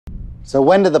So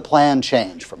when did the plan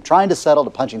change from trying to settle to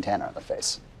punching Tanner in the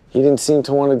face? He didn't seem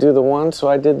to want to do the one, so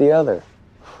I did the other.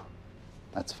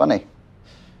 That's funny.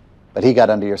 But he got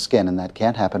under your skin, and that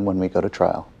can't happen when we go to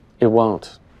trial. It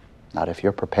won't. Not if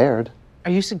you're prepared.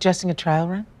 Are you suggesting a trial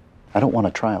run? I don't want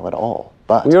a trial at all,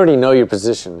 but... We already know your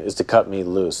position is to cut me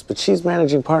loose, but she's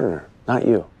managing partner, not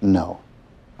you. No.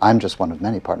 I'm just one of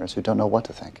many partners who don't know what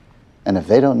to think. And if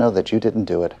they don't know that you didn't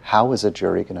do it, how is a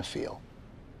jury going to feel?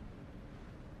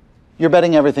 You're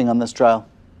betting everything on this trial.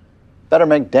 Better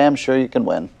make damn sure you can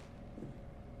win.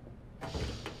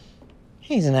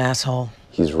 He's an asshole.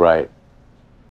 He's right.